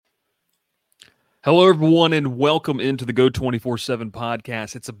Hello, everyone, and welcome into the Go 24/7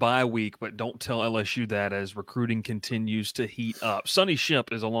 podcast. It's a bye week, but don't tell LSU that as recruiting continues to heat up. Sonny Ship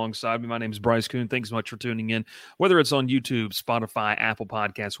is alongside me. My name is Bryce Kuhn. Thanks so much for tuning in. Whether it's on YouTube, Spotify, Apple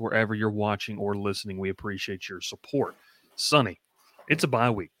Podcasts, wherever you're watching or listening, we appreciate your support. Sonny, it's a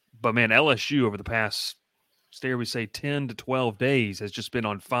bye week, but man, LSU over the past, dare we say, 10 to 12 days has just been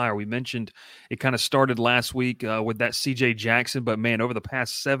on fire. We mentioned it kind of started last week with that CJ Jackson, but man, over the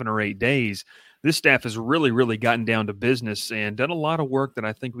past 7 or 8 days, this staff has really gotten down to business and done a lot of work that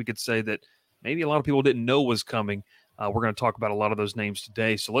I think we could say that maybe a lot of people didn't know was coming. We're going to talk about a lot of those names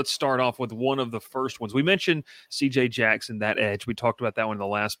today. So let's start off with one of the first ones. We mentioned CJ Jackson, that edge. We talked about that one in the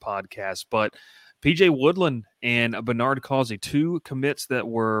last podcast. But PJ Woodland and Bernard Causey, two commits that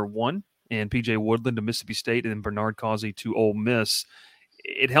were one, and PJ Woodland to Mississippi State and then Bernard Causey to Ole Miss.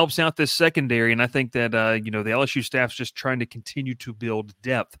 It helps out this secondary, and I think that the LSU staff's just trying to continue to build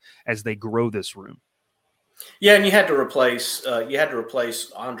depth as they grow this room. Yeah, and you had to replace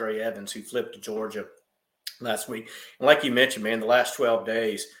Andre Evans, who flipped to Georgia last week. And like you mentioned, man, the last 12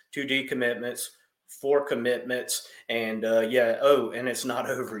 days, 2 decommitments, 4 commitments, and and it's not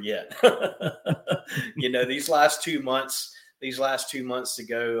over yet. These last 2 months to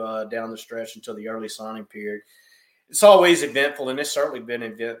go down the stretch until the early signing period. It's always eventful, and it's certainly been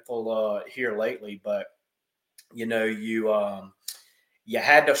eventful here lately. But you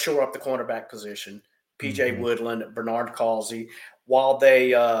had to shore up the cornerback position. PJ Woodland, Bernard Causey, while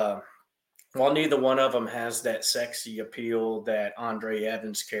neither one of them has that sexy appeal that Andre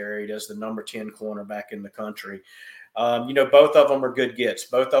Evans carried as the number 10 cornerback in the country. Both of them are good gets.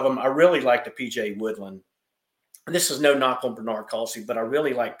 Both of them, I really like the PJ Woodland. This is no knock on Bernard Causey, but I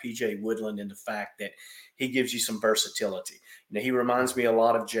really like PJ Woodland in the fact that he gives you some versatility. He reminds me a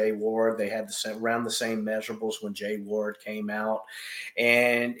lot of Jay Ward. They had around the same measurables when Jay Ward came out.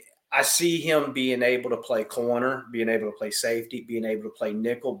 And I see him being able to play corner, being able to play safety, being able to play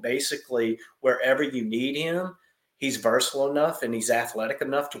nickel. Basically, wherever you need him, he's versatile enough and he's athletic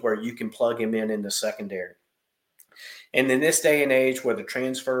enough to where you can plug him in the secondary. And in this day and age where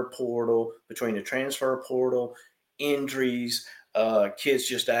between the transfer portal, injuries, kids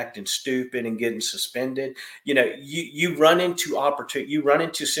just acting stupid and getting suspended, you run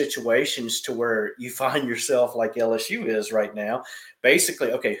into situations to where you find yourself like LSU is right now.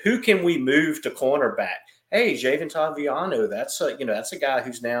 Basically, okay, who can we move to cornerback? Hey, Javen Taviano, that's a guy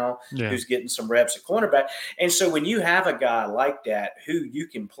who's getting some reps at cornerback. And so when you have a guy like that who you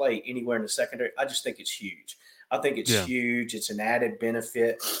can play anywhere in the secondary, I just think it's huge. I think it's huge. It's an added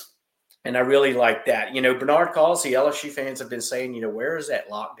benefit. And I really like that. Bernard Causey, LSU fans have been saying, where is that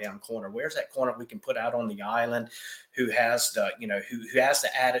lockdown corner? Where's that corner we can put out on the island who has the, who has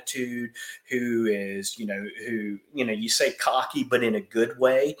the attitude, who is, you say cocky, but in a good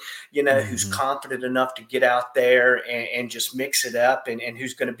way, who's confident enough to get out there and just mix it up and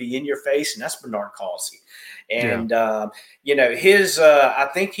who's going to be in your face. And that's Bernard Causey. And, I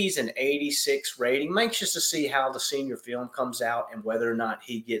think he's an 86 rating. I'm anxious to see how the senior film comes out and whether or not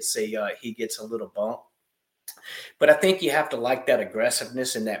he gets a little bump. But I think you have to like that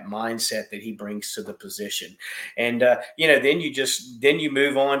aggressiveness and that mindset that he brings to the position. And, then you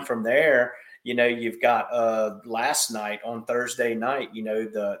move on from there. You've got last night on Thursday night,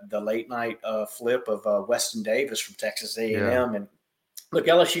 the late night flip of Weston Davis from Texas A&M. Yeah. And look,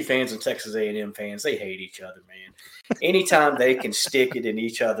 LSU fans and Texas A&M fans, they hate each other, man. Anytime they can stick it in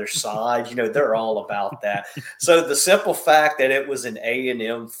each other's side, they're all about that. So the simple fact that it was an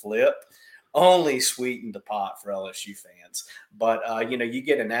A&M flip only sweetened the pot for LSU fans. But, you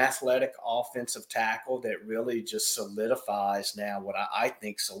get an athletic offensive tackle that really just solidifies now what I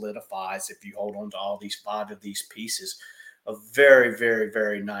think solidifies, if you hold on to all 5 of these pieces, a very, very,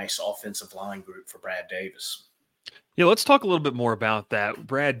 very nice offensive line group for Brad Davis. Yeah, let's talk a little bit more about that.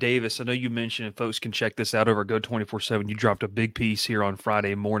 Brad Davis, I know you mentioned, and folks can check this out over at Go 24/7. You dropped a big piece here on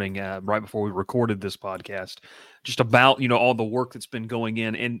Friday morning, right before we recorded this podcast, just about, all the work that's been going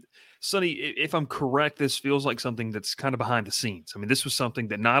in. And Sonny, if I'm correct, this feels like something that's kind of behind the scenes. I mean, this was something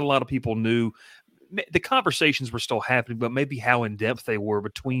that not a lot of people knew. The conversations were still happening, but maybe how in depth they were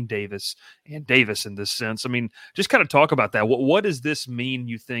between Davis and Davis in this sense. I mean, just kind of talk about that. What does this mean,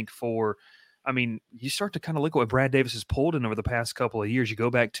 you think, for – I mean, you start to kind of look at what Brad Davis has pulled in over the past couple of years. You go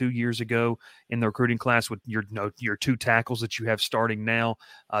back 2 years ago in the recruiting class with your 2 tackles that you have starting now.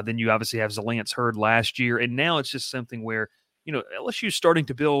 Then you obviously have Zalance Hurd last year. And now it's just something where, LSU is starting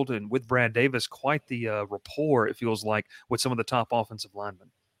to build, and with Brad Davis, quite the rapport, it feels like, with some of the top offensive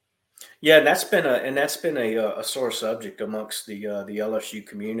linemen. Yeah, and that's been a sore subject amongst the LSU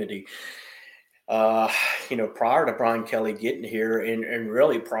community. prior to Brian Kelly getting here, and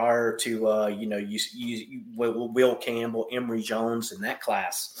really prior to Will Campbell, Emory Jones, and that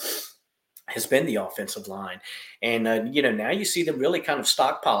class has been the offensive line. And, now you see them really kind of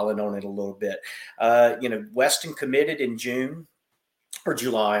stockpiling on it a little bit. Weston committed in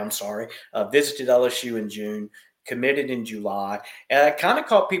July, I'm sorry, visited LSU in June, committed in July. And it kind of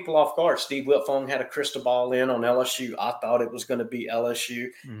caught people off guard. Steve Wiltfong had a crystal ball in on LSU. I thought it was going to be LSU.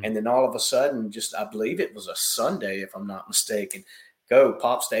 And then all of a sudden, I believe it was a Sunday, if I'm not mistaken,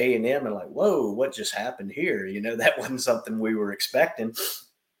 pops to A&M and like, whoa, what just happened here? That wasn't something we were expecting.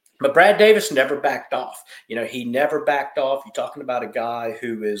 But Brad Davis never backed off. He never backed off. You're talking about a guy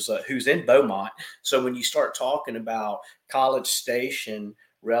who's in Beaumont. So when you start talking about College Station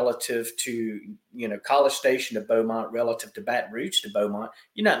relative to, College Station to Beaumont relative to Baton Rouge to Beaumont,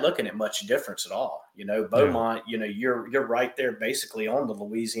 you're not looking at much difference at all. Beaumont, you're right there basically on the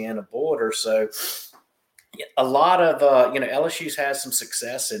Louisiana border. So a lot of, LSU's has some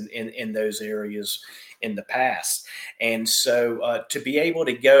success in those areas in the past. And so to be able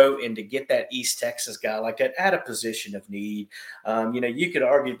to go and to get that East Texas guy like that at a position of need, you could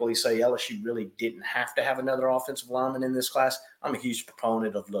arguably say LSU really didn't have to have another offensive lineman in this class. I'm a huge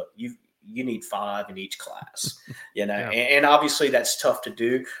proponent of, look, you need 5 in each class, and obviously that's tough to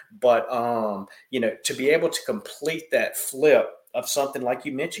do. But, to be able to complete that flip of something like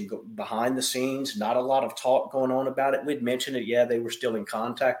you mentioned, behind the scenes, not a lot of talk going on about it. We'd mentioned it. Yeah, they were still in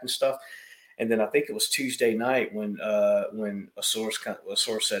contact and stuff. And then I think it was Tuesday night when a source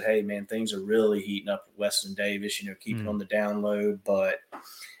said, "Hey man, things are really heating up with Weston Davis. Keep it on the down low."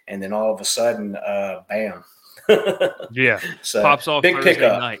 And then all of a sudden, bam. Yeah, so pops off big Thursday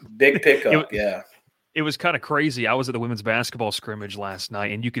pickup. night. Big pickup. Yeah. It was kind of crazy. I was at the women's basketball scrimmage last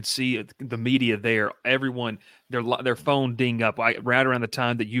night, and you could see the media there. Everyone, their phone ding up right around the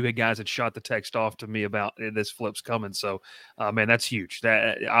time that you guys had shot the text off to me about this flip's coming. So, man, that's huge.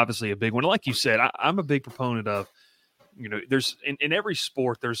 That obviously a big one. Like you said, I'm a big proponent of. There's in every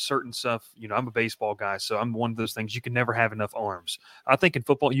sport, there's certain stuff. I'm a baseball guy, so I'm one of those things. You can never have enough arms. I think in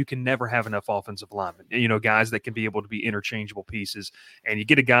football, you can never have enough offensive linemen. Guys that can be able to be interchangeable pieces. And you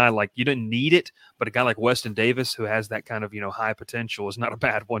get a guy like, you didn't need it, but a guy like Weston Davis, who has that kind of, high potential, is not a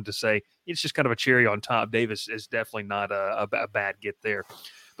bad one to say. It's just kind of a cherry on top. Davis is definitely not a bad get there.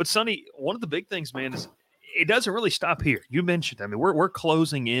 But Sonny, one of the big things, man, is it doesn't really stop here. You mentioned, we're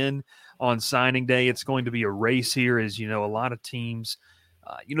closing in on signing day. It's going to be a race here, as a lot of teams,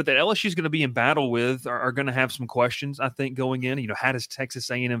 that LSU is going to be in battle with are going to have some questions, I think, going in. How does Texas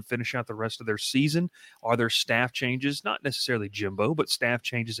A&M finish out the rest of their season? Are there staff changes, not necessarily Jimbo, but staff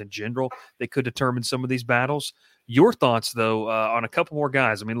changes in general that could determine some of these battles? Your thoughts, though, on a couple more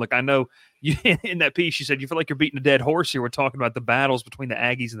guys. I mean, look, I know you, in that piece you said you feel like you're beating a dead horse here. We're talking about the battles between the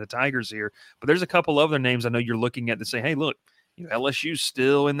Aggies and the Tigers here, but there's a couple other names I know you're looking at to say, hey, look, LSU's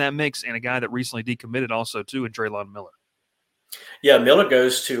still in that mix, and a guy that recently decommitted also too, and Draylon Miller. Yeah, Miller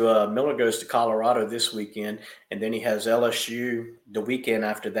goes to Colorado this weekend, and then he has LSU the weekend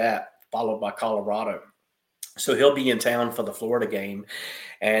after that, followed by Colorado. So he'll be in town for the Florida game,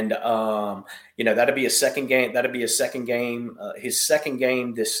 and that'll be a second game. His second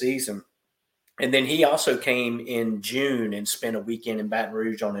game this season. And then he also came in June and spent a weekend in Baton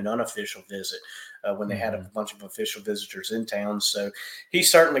Rouge on an unofficial visit when they had a bunch of official visitors in town. So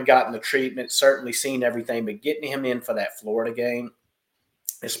he's certainly gotten the treatment, certainly seen everything, but getting him in for that Florida game,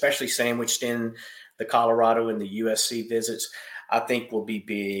 especially sandwiched in the Colorado and the USC visits, I think will be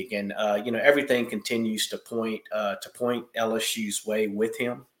big. And, everything continues to point LSU's way with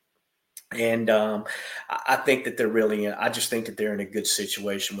him. And I think that I just think that they're in a good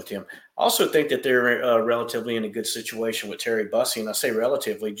situation with him. I also think that they're relatively in a good situation with Terry Bussey. And I say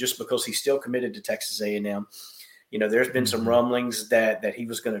relatively just because he's still committed to Texas A&M. There's been some rumblings that he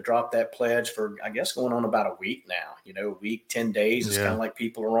was going to drop that pledge for, I guess, going on about a week now. A week, 10 days. It's kind of like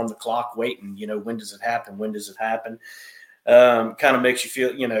people are on the clock waiting. When does it happen? When does it happen? Kind of makes you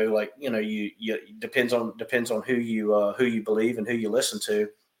feel, you depends on who you believe and who you listen to.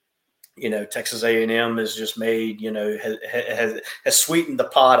 Texas A&M has just made, has sweetened the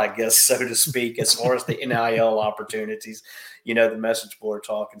pot, I guess, so to speak, as far as the NIL opportunities, the message board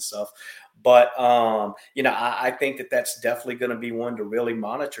talk and stuff. But, I think that that's definitely going to be one to really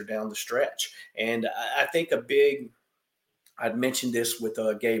monitor down the stretch. And I think I'd mentioned this with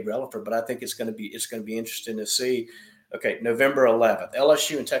Gabe Relaford, but I think it's going to be interesting to see. Okay, November 11th,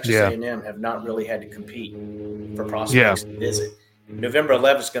 LSU and Texas A&M have not really had to compete for prospects to visit. November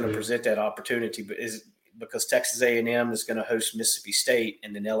 11th is going to present that opportunity, but because Texas A&M is going to host Mississippi State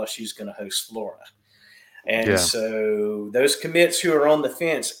and then LSU is going to host Florida. And Yeah. so those commits who are on the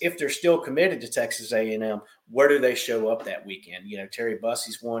fence, if they're still committed to Texas A&M, where do they show up that weekend? Terry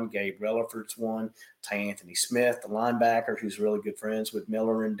Bussey's one, Gabe Relaford's one, Ty Anthony Smith, the linebacker, who's really good friends with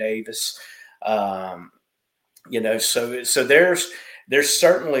Miller and Davis. So there's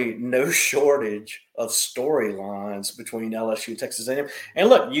certainly no shortage of storylines between LSU and Texas A&M. And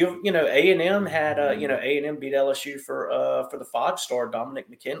look, A&M had A&M beat LSU for the 5-star Dominic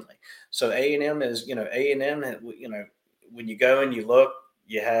McKinley. So A&M is A&M had, when you go and you look,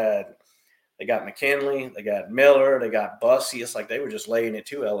 they got McKinley, they got Miller, they got Bussey. It's like they were just laying it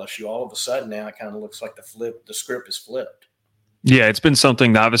to LSU. All of a sudden now it kind of looks like the script is flipped. Yeah, it's been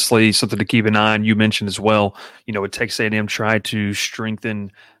something to keep an eye on. You mentioned as well, it Texas A&M tried to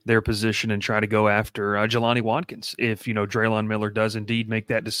strengthen their position and try to go after Jelani Watkins if, Draylon Miller does indeed make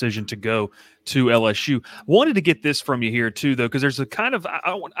that decision to go to LSU. Wanted to get this from you here too, though, because there's a kind of,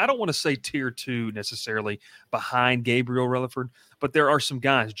 I don't want to say tier 2 necessarily behind Gabriel Relaford, but there are some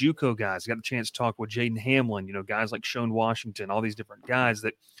guys, JUCO guys, got a chance to talk with Jaden Hamlin, guys like Shone Washington, all these different guys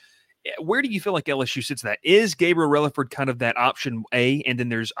that, where do you feel like LSU sits in that? Is Gabriel Relaford kind of that option A, and then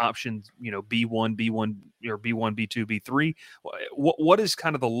there's options, B1, or B1, B2, B3? What is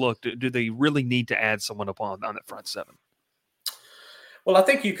kind of the look? Do they really need to add someone up on that front seven? Well, I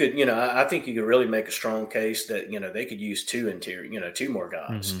think you could, really make a strong case that, they could use two more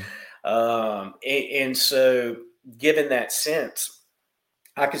guys. Mm-hmm. And so given that sense,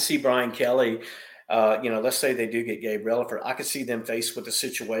 I could see Brian Kelly, let's say they do get Gabe Relaford. I could see them faced with a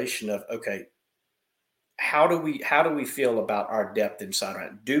situation of, okay, how do we feel about our depth inside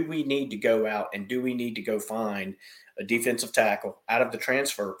our? Do we need to go out and do we need to go find a defensive tackle out of the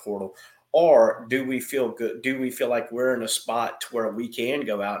transfer portal? Or do we feel good? Do we feel like we're in a spot to where we can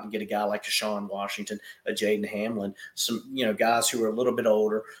go out and get a guy like Deshaun Washington, a Jaden Hamlin, some guys who are a little bit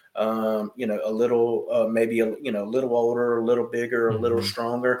older, a little maybe a little older, a little bigger, a little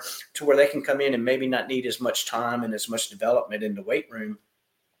stronger, to where they can come in and maybe not need as much time and as much development in the weight room.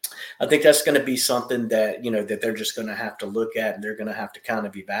 I think that's going to be something that that they're just going to have to look at, and they're going to have to kind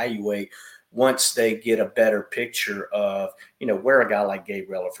of evaluate once they get a better picture of, where a guy like Gabe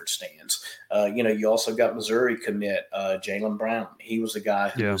Relaford stands. You also got Missouri commit Jalen Brown. He was a guy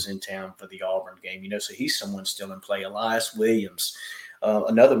who was in town for the Auburn game, so he's someone still in play. Elias Williams,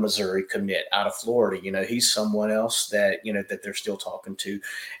 another Missouri commit out of Florida. He's someone else that, that they're still talking to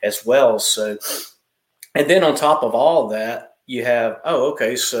as well. So, and then on top of all that, you have,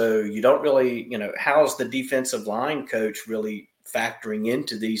 so you don't really, how's the defensive line coach really factoring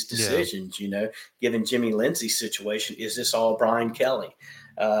into these decisions, given Jimmy Lindsey's situation? Is this all Brian Kelly,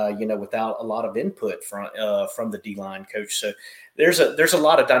 without a lot of input from the D-line coach? So there's a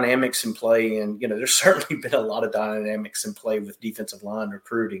lot of dynamics in play, and, there's certainly been a lot of dynamics in play with defensive line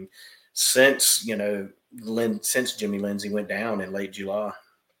recruiting since Jimmy Lindsey went down in late July.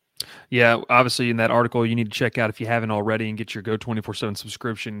 Yeah, obviously in that article you need to check out if you haven't already and get your Go 24/7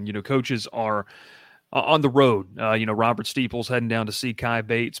 subscription. Coaches are on the road. Robert Steeples heading down to see Kai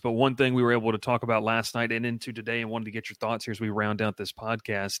Bates. But one thing we were able to talk about last night and into today and wanted to get your thoughts here as we round out this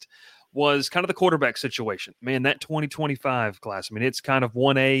podcast was kind of the quarterback situation. Man, that 2025 class, I mean, it's kind of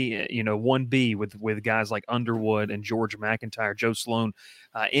 1A, 1B with guys like Underwood and George McIntyre. Joe Sloan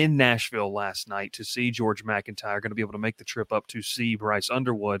in Nashville last night to see George McIntyre, going to be able to make the trip up to see Bryce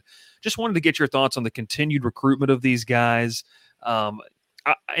Underwood. Just wanted to get your thoughts on the continued recruitment of these guys.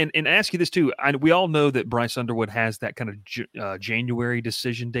 And ask you this too. We all know that Bryce Underwood has that kind of January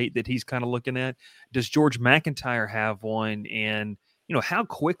decision date that he's kind of looking at. Does George McIntyre have one? And how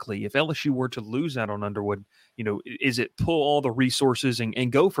quickly, if LSU were to lose out on Underwood, is it pull all the resources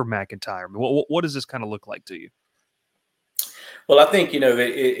and go for McIntyre? I mean, what does this kind of look like to you? Well, I think,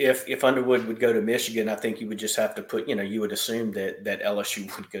 if Underwood would go to Michigan, I think you would just have to put, you would assume that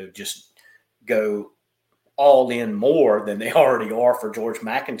LSU would go all in more than they already are for George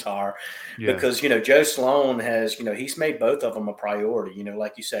McIntyre, because, Joe Sloan has, he's made both of them a priority.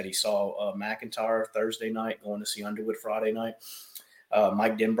 Like you said, he saw McIntyre Thursday night, going to see Underwood Friday night.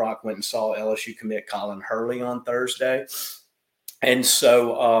 Mike Denbrock went and saw LSU commit Colin Hurley on Thursday. And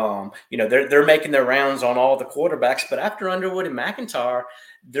so, they're making their rounds on all the quarterbacks. But after Underwood and McIntyre,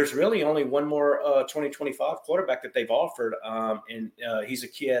 there's really only one more 2025 quarterback that they've offered, and he's a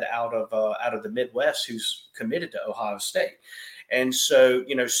kid out of the Midwest who's committed to Ohio State. And so,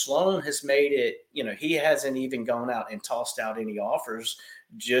 Sloan has made it. He hasn't even gone out and tossed out any offers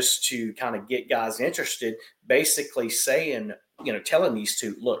just to kind of get guys interested. Basically saying, telling these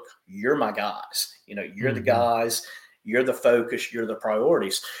two, look, you're my guys. You're the guys. You're the focus. You're the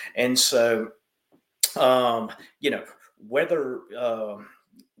priorities. And so, whether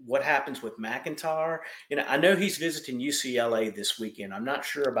what happens with McIntyre. I know he's visiting UCLA this weekend. I'm not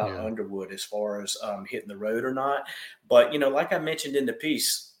sure about Underwood as far as hitting the road or not. But, like I mentioned in the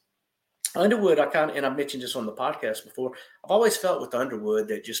piece, Underwood, and I've mentioned this on the podcast before, I've always felt with Underwood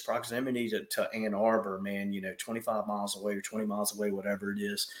that just proximity to Ann Arbor, man, 25 miles away or 20 miles away, whatever it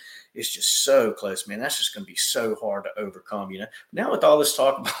is, it's just so close, man. That's just going to be so hard to overcome, Now with all this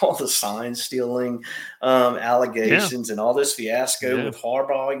talk about all the sign stealing allegations and all this fiasco with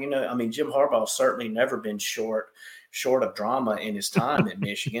Harbaugh, Jim Harbaugh's certainly never been short of drama in his time at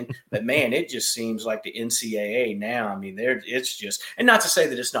Michigan. But man, it just seems like the NCAA now, it's just, and not to say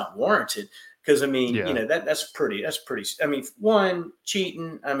that it's not warranted, because that's pretty, one,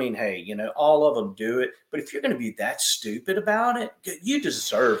 cheating, hey, all of them do it. But if you're going to be that stupid about it, you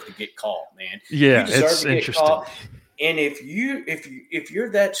deserve to get caught, man. Yeah, you deserve to get caught. And if you're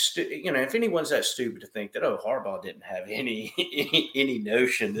that if anyone's that stupid to think that, Harbaugh didn't have any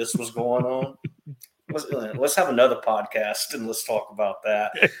notion this was going on, let's have another podcast and let's talk about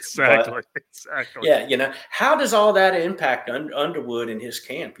that. Exactly. Yeah, how does all that impact Underwood and his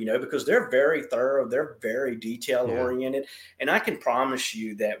camp? Because they're very thorough, they're very detail oriented, and I can promise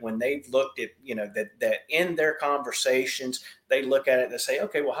you that when they've looked at, that in their conversations, they look at it and they say,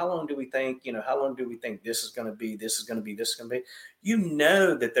 okay, well, how long do we think this is going to be? This is going to be. This is going to be.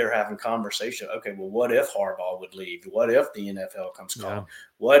 That they're having conversation. Okay, well, what if Harbaugh would leave? What if the NFL comes calling?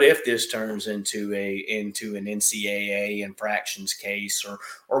 What if this turns into an NCAA infractions case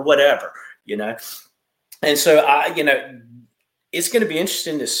or whatever, And so it's going to be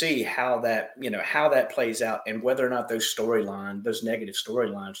interesting to see how that plays out, and whether or not those negative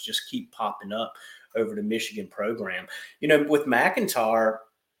storylines just keep popping up over the Michigan program. With McIntyre,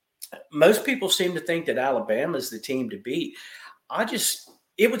 most people seem to think that Alabama is the team to beat.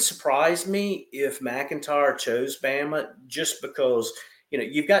 It would surprise me if McIntyre chose Bama, just because,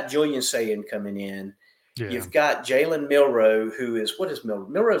 you've got Julian Sayin coming in. Yeah. You've got Jalen Milroe, who is, what is Milroe?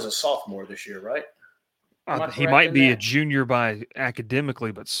 Milroe's a sophomore this year, right? He might be a junior by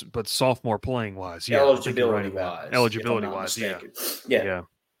academically, but sophomore playing wise. Yeah. Eligibility wise. Yeah.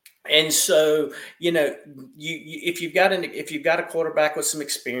 And so, if you've got a quarterback with some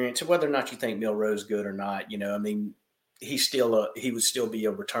experience, whether or not you think Milroe's good or not, he would still be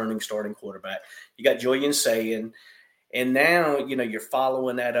a returning starting quarterback. You got Julian Sayin, and now, you're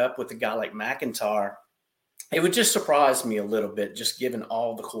following that up with a guy like McIntyre. It would just surprise me a little bit, just given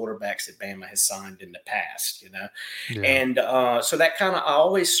all the quarterbacks that Bama has signed in the past, Yeah. And so that I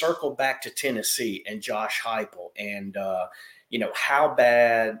always circle back to Tennessee and Josh Heupel, and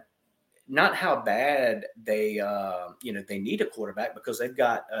not how bad they need a quarterback, because they've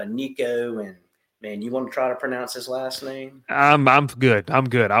got Nico, and man, you want to try to pronounce his last name? I'm good.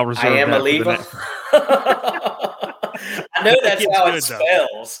 I'll reserve that. I know that's how it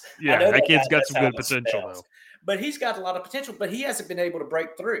spells. Yeah, that kid's got some good potential, though. But he's got a lot of potential, but he hasn't been able to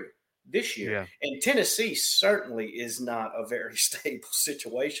break through this year. Yeah. And Tennessee certainly is not a very stable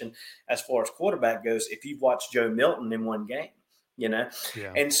situation as far as quarterback goes, if you've watched Joe Milton in one game, Yeah.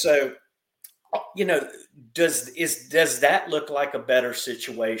 And so, does that look like a better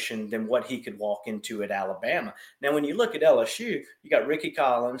situation than what he could walk into at Alabama? Now, when you look at LSU, you got Ricky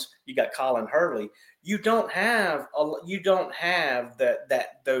Collins, you got Colin Hurley. You don't have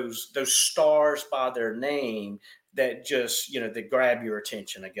those stars by their name that just that grab your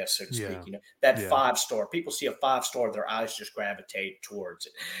attention, I guess, so to speak. That 5-star. People see a 5-star, their eyes just gravitate towards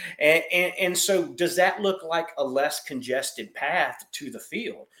it. And so, does that look like a less congested path to the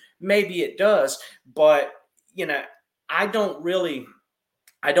field? Maybe it does, but I don't really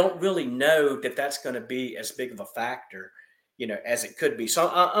know that that's going to be as big of a factor, as it could be.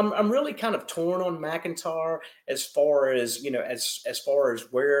 So I'm really kind of torn on McIntyre as far as as far as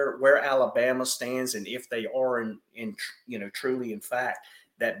where Alabama stands, and if they are in truly in fact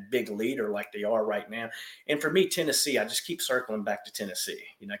that big leader like they are right now. And for me, Tennessee, I just keep circling back to Tennessee.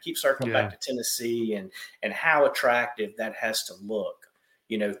 I keep circling back to Tennessee and how attractive that has to look.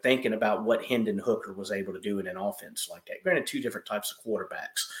 Thinking about what Hendon Hooker was able to do in an offense like that. Granted, two different types of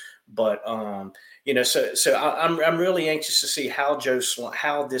quarterbacks, but so I'm really anxious to see how this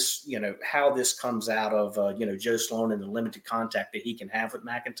comes out of Joe Sloan and the limited contact that he can have with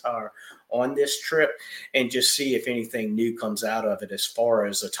McIntyre on this trip, and just see if anything new comes out of it as far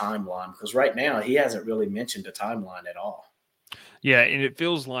as a timeline, because right now he hasn't really mentioned a timeline at all. Yeah, and it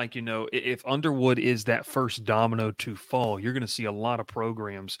feels like, if Underwood is that first domino to fall, you're going to see a lot of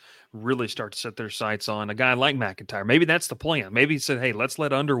programs really start to set their sights on a guy like McIntyre. Maybe that's the plan. Maybe he said, hey, let's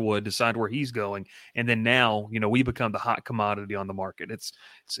let Underwood decide where he's going. And then now, we become the hot commodity on the market. It's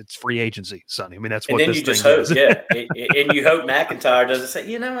free agency, Sonny. I mean, that's And what then this you just thing hope, is. yeah. And you hope McIntyre doesn't say,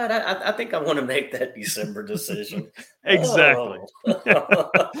 you know what, I think I want to make that December decision. Exactly.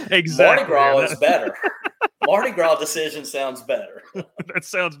 Mardi Exactly. Gras Yeah, is better. Mardi Gras decision sounds better. that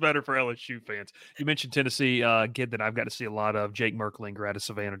sounds better for LSU fans. You mentioned Tennessee, kid that I've got to see a lot of, Jake Merklinger out of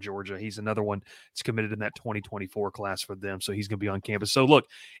Savannah, Georgia. He's another one that's committed in that 2024 class for them, so he's going to be on campus. So look,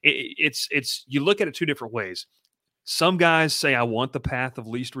 it's you look at it two different ways. Some guys say, I want the path of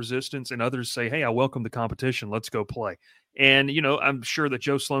least resistance, and others say, hey, I welcome the competition. Let's go play. And, I'm sure that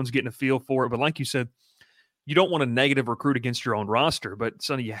Joe Sloan's getting a feel for it, but like you said, you don't want a negative recruit against your own roster, but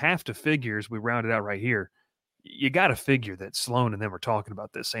Sonny, you have to figure, as we round it out right here, you got to figure that Sloan and them are talking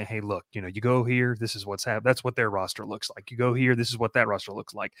about this, saying, hey, look, you go here, this is what's happening. That's what their roster looks like. You go here, this is what that roster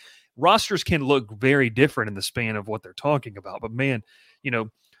looks like. Rosters can look very different in the span of what they're talking about. But man,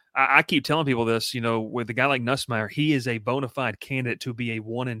 I keep telling people this, with a guy like Nussmeier, he is a bona fide candidate to be a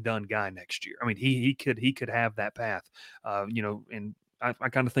one and done guy next year. I mean, he could have that path, and I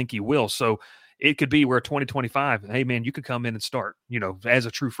kind of think he will. So it could be where 2025, hey man, you could come in and start, as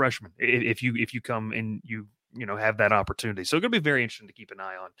a true freshman if you come and you have that opportunity. So it's going to be very interesting to keep an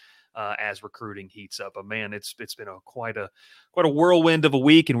eye on as recruiting heats up. But man, it's been quite a whirlwind of a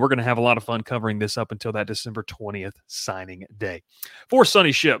week, and we're going to have a lot of fun covering this up until that December 20th signing day. For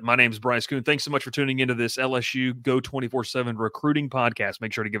Sonny Ship, my name is Bryce Kuhn. Thanks so much for tuning into this LSU Go 24/7 recruiting podcast.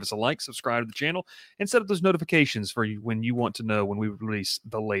 Make sure to give us a like, subscribe to the channel, and set up those notifications for you when you want to know when we release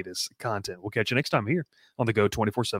the latest content. We'll catch you next time here on the Go 24/7